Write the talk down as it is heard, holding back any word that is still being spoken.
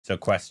So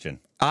question.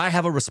 I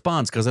have a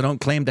response because I don't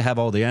claim to have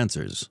all the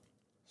answers.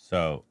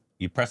 So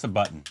you press a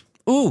button.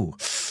 Ooh,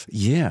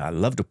 yeah, I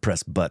love to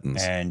press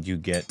buttons. And you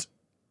get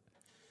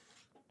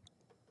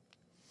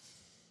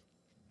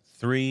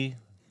 3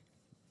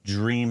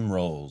 dream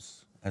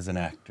roles as an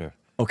actor.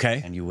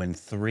 Okay. And you win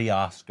 3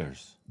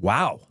 Oscars.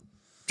 Wow.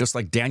 Just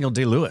like Daniel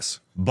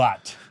Day-Lewis.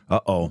 But.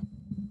 Uh-oh.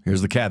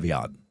 Here's the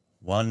caveat.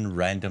 1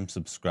 random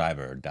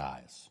subscriber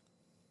dies.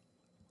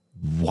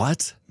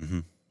 What? Mm-hmm.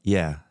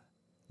 Yeah.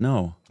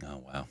 No. Oh,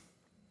 wow.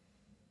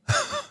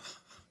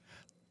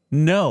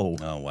 No.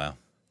 Oh, wow.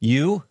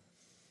 You?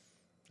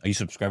 Are you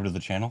subscribed to the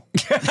channel?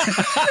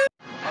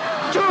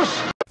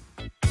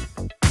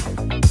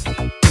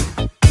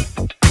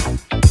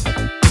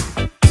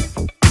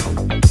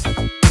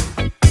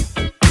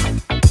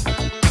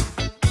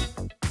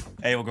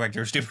 Hey, welcome back to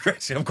your stupid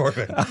Rexy. I'm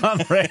Corbin. I'm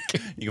Rick.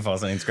 You can follow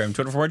us on Instagram and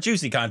Twitter for more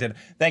juicy content.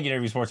 Thank you to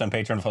Every Sports on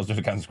Patreon. Follow us to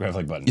the subscribe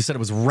like button. You said it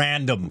was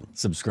random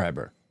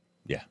subscriber.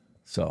 Yeah.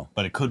 So.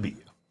 But it could be you.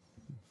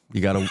 You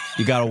got a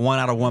 1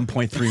 out of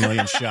 1.3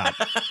 million shot.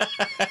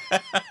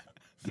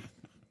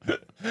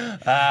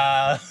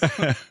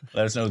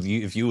 Let us know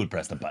if you would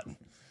press the button.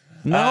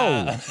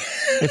 No.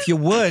 If you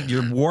would,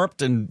 you're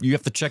warped and you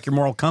have to check your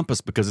moral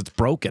compass because it's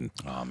broken.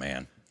 Oh,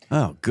 man.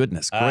 Oh,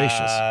 goodness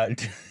gracious.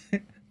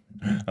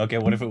 Okay,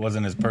 what if it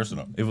wasn't as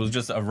personal? If it was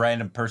just a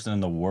random person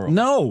in the world.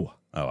 No.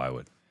 Oh, I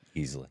would.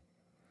 Easily.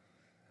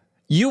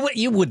 You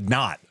would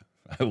not.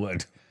 I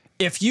would.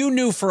 If you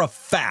knew for a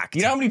fact.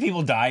 You know how many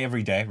people die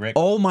every day, Rick?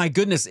 Oh, my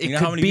goodness. It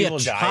could be a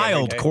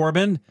child,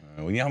 Corbin.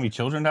 You know how many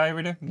children die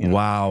every day? You know?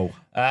 Wow.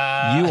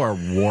 You are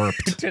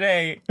warped.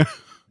 Today,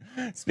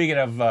 speaking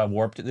of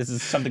warped, this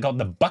is something called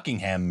the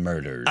Buckingham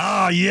murders.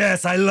 Ah,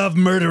 yes. I love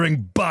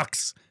murdering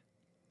bucks.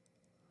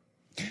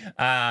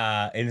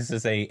 And this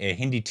is a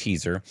Hindi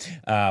teaser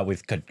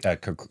with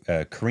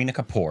Kareena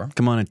Kapoor.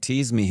 Come on and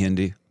tease me,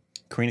 Hindi.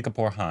 Kareena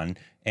Kapoor Han.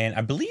 And I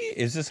believe,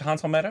 is this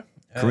Hansal Mehta?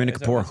 Kareena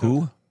Kapoor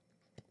who?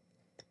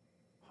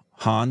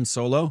 Han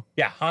Solo?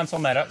 Yeah,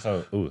 Hansal Mehta.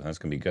 So, ooh, that's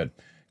going to be good.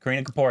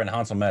 Kareena Kapoor and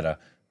Hansal Mehta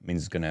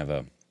means it's going to have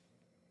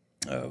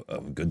a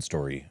good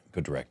story,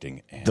 good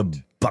directing. And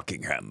the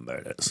Buckingham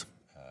murders.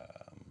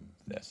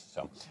 This.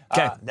 So,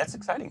 okay. That's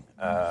exciting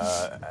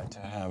to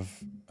have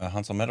a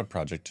Hansal Mehta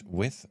project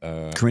with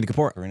Kareena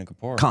Kapoor. Kareena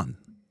Kapoor. Khan.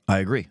 I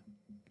agree.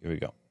 Here we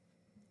go.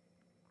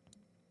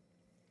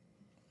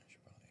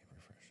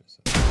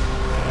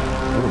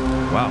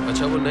 Ooh, wow.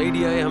 अच्छा वो नई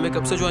DI हमें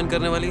कब से join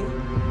करने वाली है?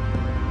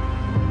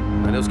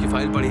 मैंने उसकी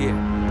फाइल पढ़ी है।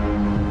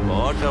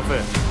 बहुत टफ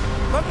है।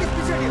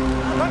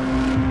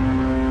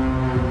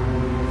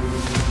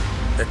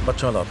 एक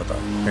बच्चा लापता,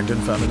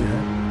 इंडियन फैमिली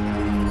है।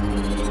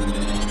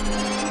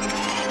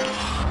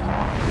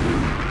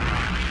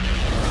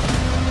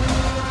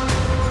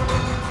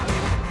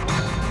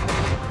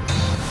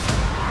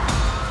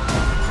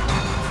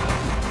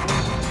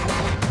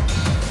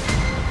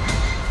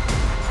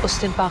 उस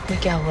दिन पार्क में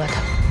क्या हुआ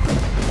था?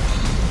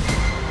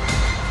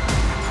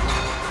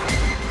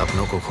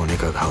 अपनों को खोने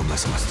का घाव मैं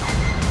समझता हूँ।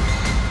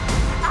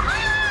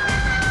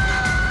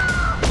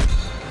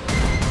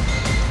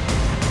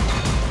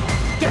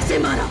 कैसे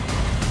मारा?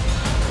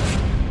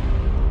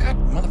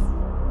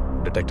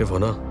 डिटेक्टिव हो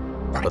ना,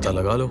 पता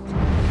लगा लो।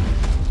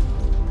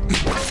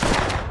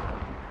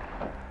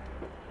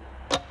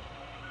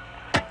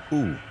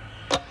 Ooh.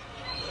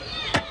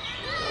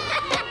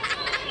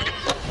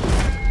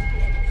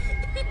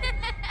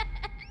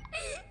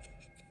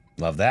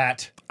 Love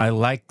that. I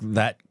like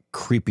that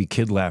creepy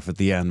kid laugh at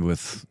the end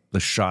with the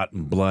shot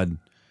and blood.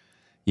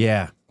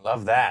 Yeah.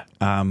 Love that.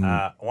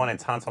 One,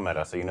 it's Hansal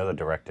Mehta, so you know the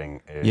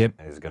directing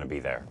is going to be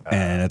there.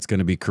 And it's going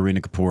to be Kareena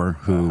Kapoor,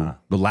 who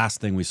the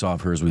last thing we saw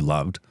of hers we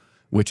loved,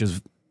 which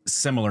is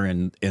similar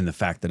in the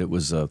fact that it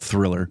was a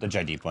thriller. The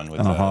Jaideep one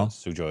with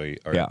Sujoy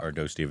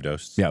Ardosti of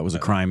Dost. Yeah, it was a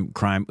crime.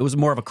 It was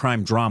more of a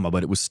crime drama,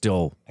 but it was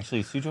still... Actually,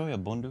 is Sujoy a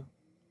Bondu?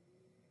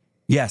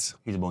 Yes.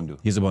 He's a Bondu.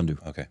 He's a Bondu.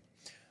 Okay.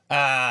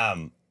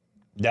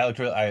 That looked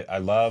really, I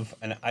love,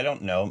 and I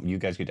don't know, you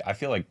guys could, I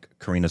feel like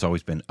Kareena's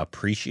always been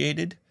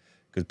appreciated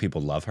because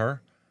people love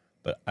her,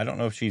 but I don't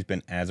know if she's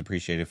been as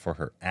appreciated for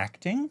her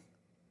acting.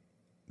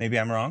 Maybe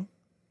I'm wrong,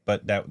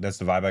 but that's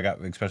the vibe I got,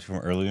 especially from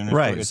earlier in her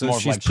story. It's so more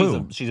she's like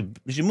poo.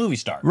 she's a movie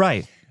star.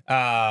 Right.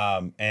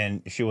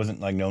 And she wasn't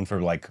like known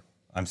for like,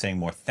 I'm saying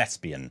more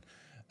thespian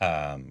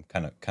kind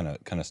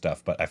of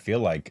stuff, but I feel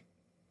like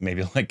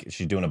maybe like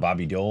she's doing a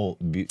Bobby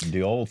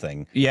Deol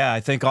thing. Yeah, I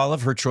think all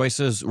of her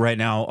choices right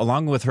now,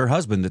 along with her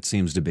husband, it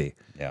seems to be,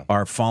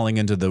 are falling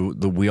into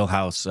the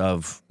wheelhouse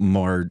of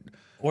more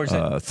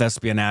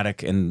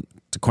thespianatic and,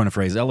 to coin a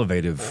phrase,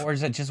 elevative. Or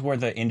is it just where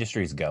the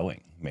industry is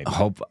going? Maybe.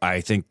 I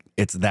think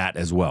it's that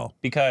as well.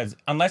 Because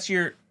unless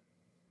you're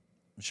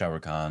Shah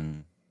Rukh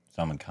Khan,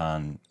 Salman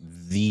Khan,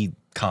 the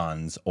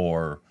Khans,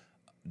 or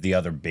the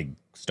other big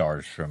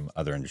stars from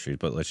other industries,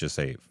 but let's just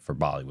say for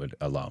Bollywood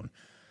alone,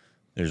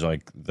 there's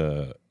like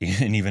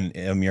and even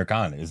Amir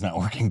Khan is not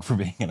working for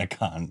being in a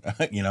Khan,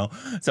 you know?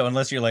 So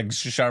unless you're like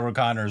Shah Rukh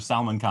Khan or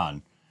Salman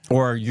Khan.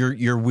 Or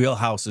your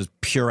wheelhouse is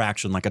pure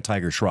action like a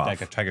Tiger Shroff.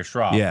 Like a Tiger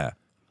Shroff. Yeah.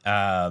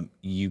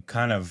 you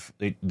kind of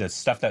the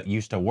stuff that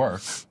used to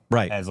work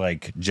as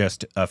like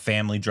just a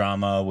family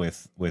drama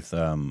with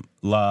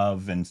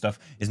love and stuff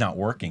is not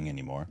working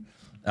anymore.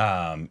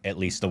 At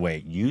least the way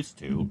it used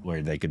to,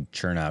 where they could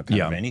churn out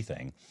kind of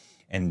anything,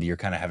 and you're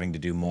kind of having to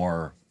do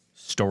more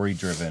story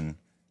driven,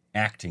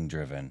 acting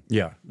driven.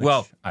 Yeah,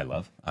 well, I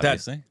love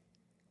obviously.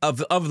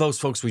 Of those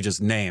folks we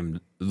just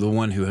named, the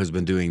one who has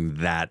been doing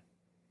that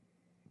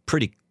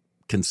pretty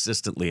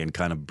consistently and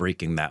kind of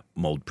breaking that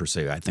mold per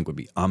se, I think would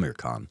be Amir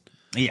Khan.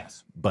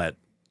 Yes, but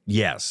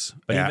yes,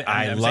 but even,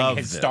 I love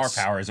his star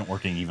power isn't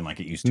working even like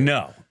it used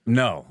to.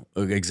 No,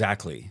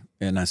 exactly.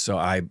 And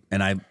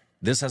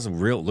this has a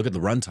real look at the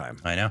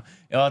runtime. I know.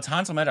 Well, it's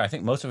Hansel Meta. I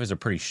think most of his are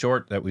pretty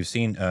short that we've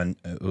seen.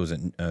 Was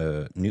it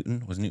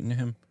Newton? Was Newton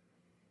him?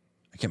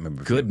 I can't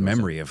remember. Good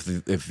memory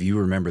if you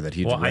remember that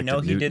he. Well, I know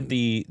he Newton.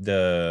 did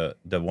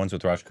the ones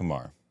with Raj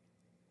Kumar.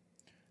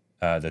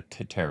 The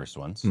terrorist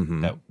ones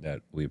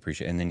that we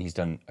appreciate, and then he's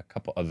done a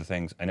couple other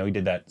things. I know he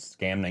did that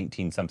Scam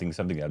 19 something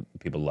that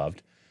people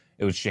loved.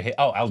 It was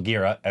Al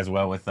Ghira as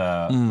well with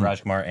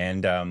Raj Kumar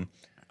and it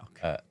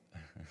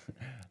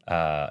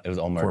was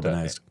Omar.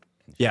 Corbinized.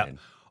 Yeah.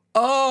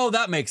 Oh,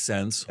 that makes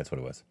sense. That's what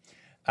it was.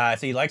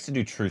 So he likes to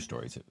do true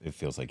stories. It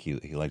feels like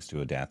he likes to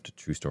adapt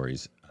true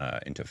stories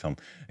into film.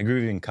 A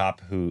grieving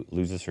cop who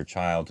loses her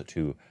child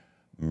to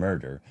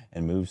murder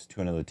and moves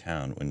to another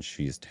town when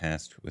she is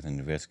tasked with an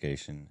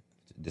investigation.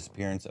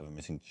 Disappearance of a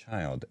missing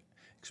child.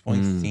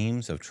 Explains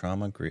themes of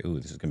trauma. Ooh,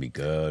 this is going to be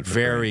good.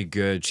 Very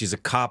good. She's a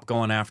cop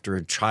going after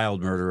a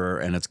child murderer,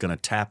 and it's going to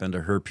tap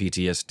into her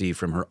PTSD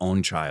from her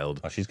own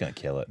child. Oh, she's going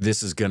to kill it.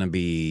 This is going to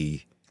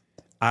be...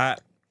 It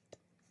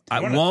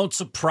won't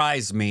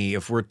surprise me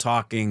if we're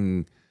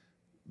talking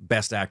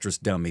Best Actress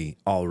Dummy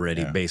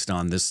already based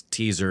on this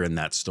teaser and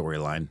that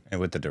storyline.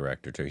 And with the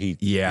director, too. He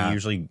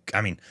usually...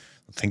 I mean...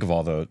 Think of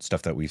all the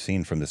stuff that we've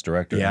seen from this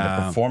director and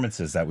the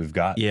performances that we've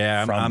got.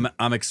 Yeah,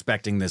 I'm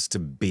expecting this to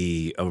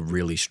be a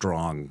really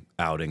strong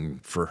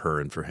outing for her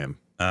and for him.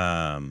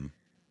 Yeah,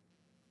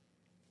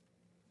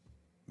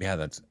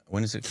 that's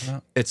when does it come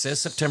out? It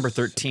says September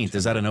 13th.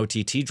 Is that an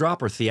OTT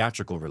drop or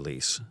theatrical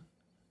release?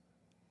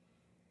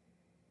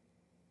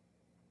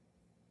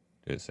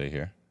 Did it say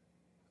here?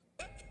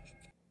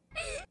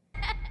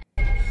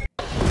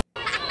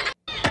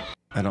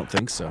 I don't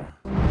think so.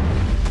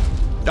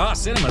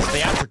 Cinema's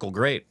theatrical,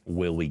 great.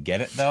 Will we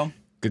get it though?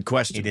 Good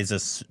question. It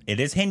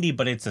is Hindi,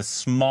 but it's a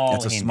small.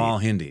 It's a small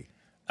Hindi.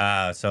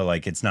 So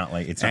like it's not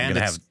going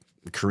to have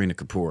Kareena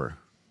Kapoor.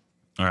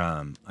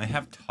 I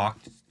have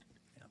talked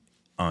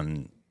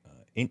on I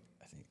think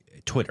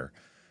Twitter,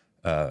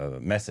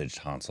 messaged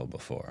Hansal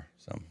before,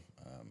 so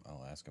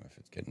I'll ask him if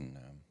it's getting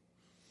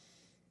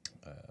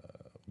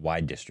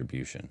wide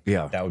distribution.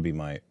 Yeah, that would be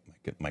my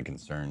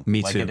concern.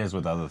 Me too. Like it is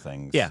with other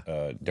things.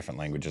 Yeah. Different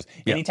languages.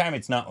 Yeah. Anytime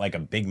it's not like a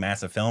big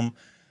massive film,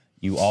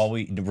 you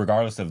always,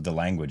 regardless of the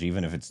language,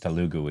 even if it's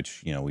Telugu,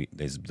 which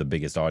is the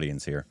biggest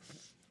audience here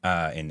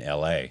in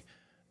LA,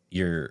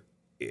 you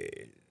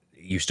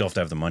still have to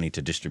have the money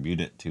to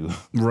distribute it to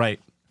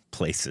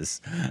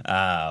places.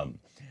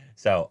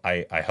 So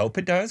I hope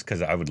it does,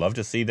 because I would love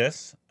to see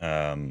this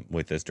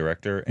with this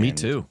director. Me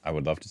too. I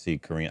would love to see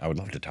Kareena. I would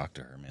love to talk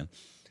to her, man.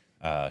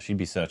 She'd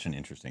be such an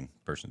interesting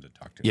person to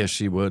talk to. Yes,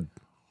 she would.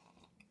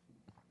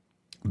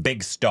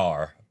 Big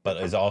star, but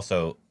is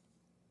also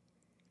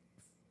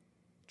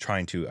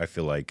trying to, I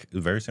feel like,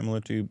 very similar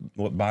to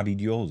what Bobby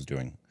Deol is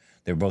doing.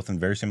 They're both in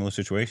very similar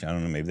situation. I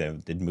don't know, maybe they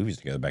did movies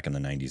together back in the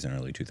 90s and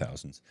early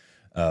 2000s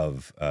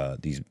of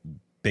these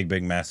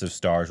big, massive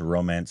stars,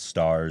 romance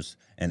stars,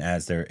 and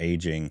as they're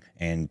aging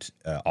and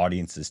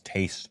audiences'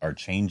 tastes are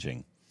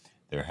changing,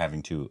 they're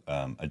having to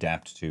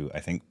adapt to,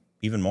 I think,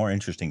 even more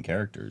interesting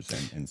characters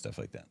and stuff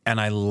like that. And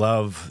I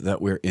love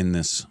that we're in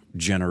this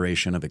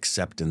generation of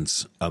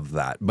acceptance of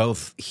that,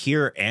 both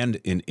here and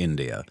in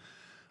India,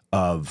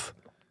 of,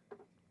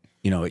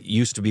 it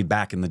used to be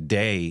back in the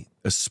day,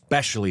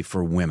 especially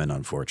for women,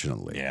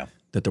 unfortunately,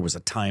 that there was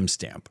a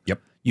timestamp. Yep.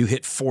 You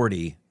hit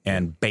 40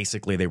 and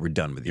basically they were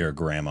done with you. You're a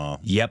grandma.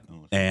 Yep.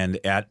 And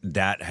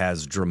that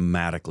has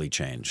dramatically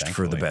changed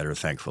for the better,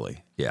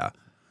 thankfully. Yeah.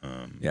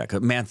 Yeah. 'Cause,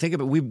 man, think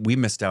of it. We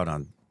missed out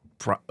on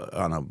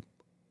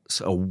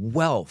a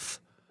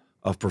wealth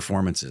of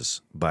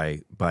performances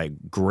by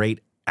great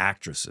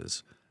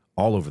actresses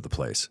all over the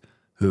place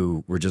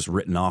who were just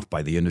written off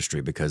by the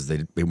industry because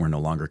they were no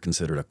longer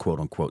considered a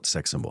quote-unquote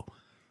sex symbol.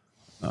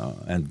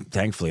 And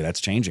thankfully,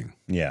 that's changing.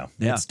 Yeah.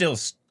 It's still,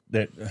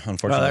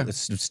 unfortunately, the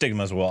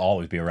stigmas will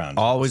always be around.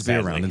 Always be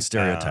around, and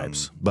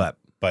stereotypes. But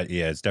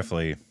yeah, it's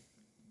definitely...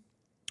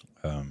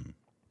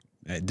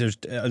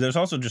 there's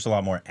also just a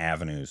lot more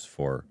avenues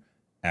for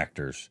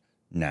actors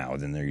now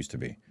than there used to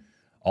be.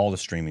 All the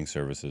streaming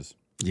services,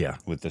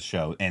 with the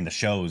show, and the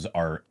shows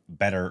are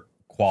better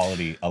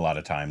quality a lot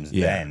of times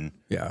than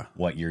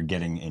what you're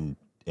getting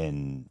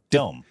in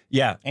film.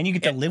 Yeah, and you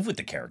get to live with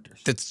the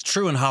characters. That's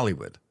true in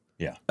Hollywood.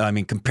 Yeah, I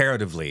mean,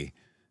 comparatively,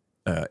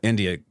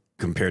 India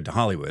compared to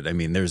Hollywood. I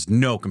mean, there's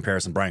no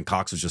comparison. Brian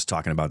Cox was just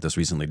talking about this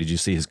recently. Did you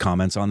see his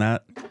comments on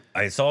that?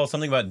 I saw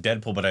something about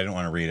Deadpool, but I didn't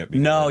want to read it.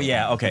 No,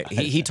 yeah, okay.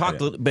 He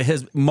talked, but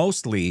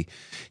mostly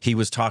he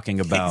was talking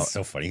about. He's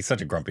so funny. He's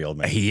such a grumpy old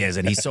man. He is,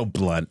 and he's so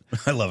blunt.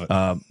 I love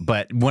it.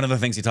 But one of the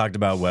things he talked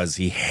about was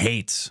he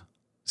hates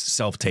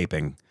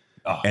self-taping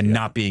and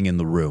not being in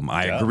the room.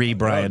 I agree,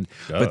 Brian.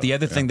 But the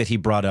other thing that he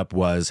brought up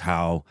was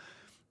how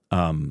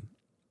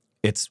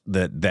it's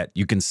that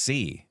you can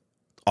see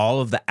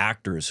all of the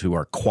actors who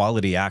are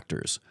quality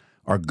actors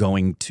are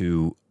going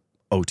to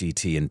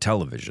OTT and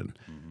television,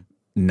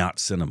 not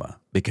cinema,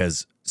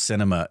 because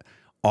cinema,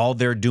 all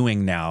they're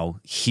doing now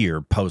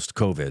here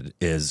post-COVID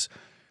is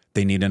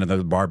they need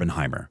another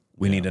Barbenheimer.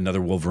 We need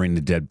another Wolverine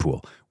and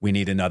Deadpool. We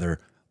need another,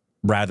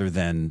 rather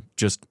than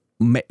just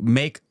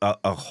make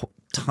a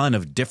ton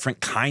of different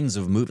kinds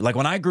of movies. Like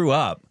when I grew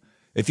up,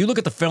 if you look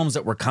at the films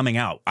that were coming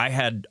out, I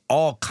had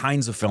all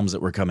kinds of films that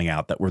were coming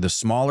out that were the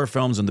smaller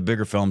films and the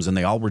bigger films, and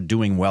they all were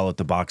doing well at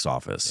the box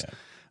office.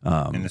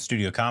 And the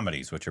studio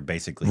comedies, which are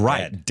basically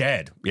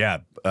dead.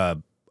 Yeah.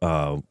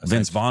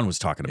 Vince Vaughn was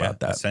talking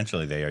about that.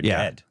 Essentially, they are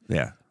dead.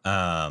 Yeah.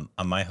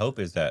 My hope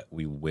is that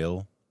we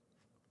will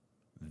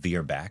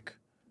veer back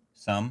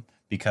some,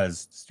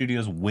 because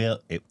studios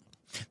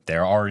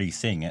they're already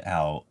seeing it,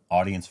 how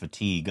audience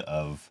fatigue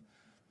of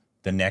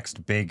the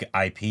next big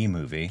IP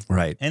movie.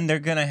 Right. And they're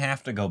going to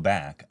have to go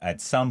back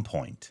at some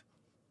point.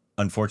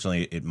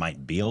 Unfortunately, it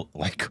might be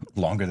like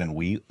longer than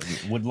we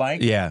would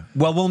like. Yeah.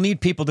 Well, we'll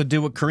need people to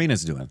do what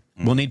Kareena's doing.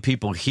 We'll need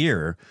people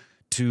here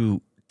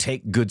to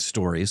take good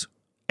stories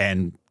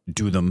and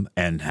do them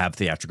and have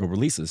theatrical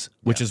releases,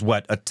 which is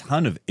what a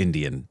ton of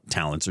Indian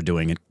talents are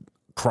doing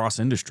across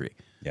industry.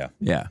 Yeah.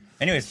 Yeah.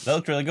 Anyways, that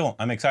looked really cool.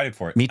 I'm excited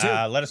for it. Me too.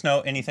 Let us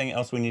know anything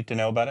else we need to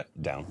know about it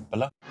down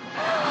below.